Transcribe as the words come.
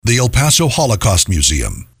The El Paso Holocaust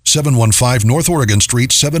Museum, 715 North Oregon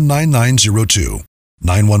Street, 79902,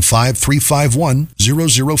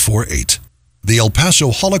 915-351-0048. The El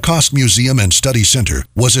Paso Holocaust Museum and Study Center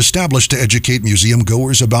was established to educate museum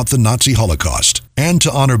goers about the Nazi Holocaust and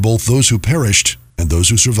to honor both those who perished and those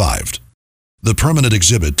who survived. The permanent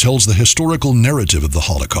exhibit tells the historical narrative of the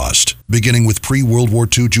Holocaust, beginning with pre-World War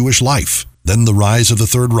II Jewish life, then the rise of the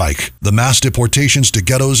Third Reich, the mass deportations to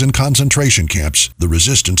ghettos and concentration camps, the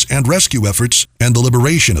resistance and rescue efforts, and the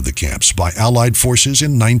liberation of the camps by Allied forces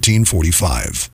in 1945.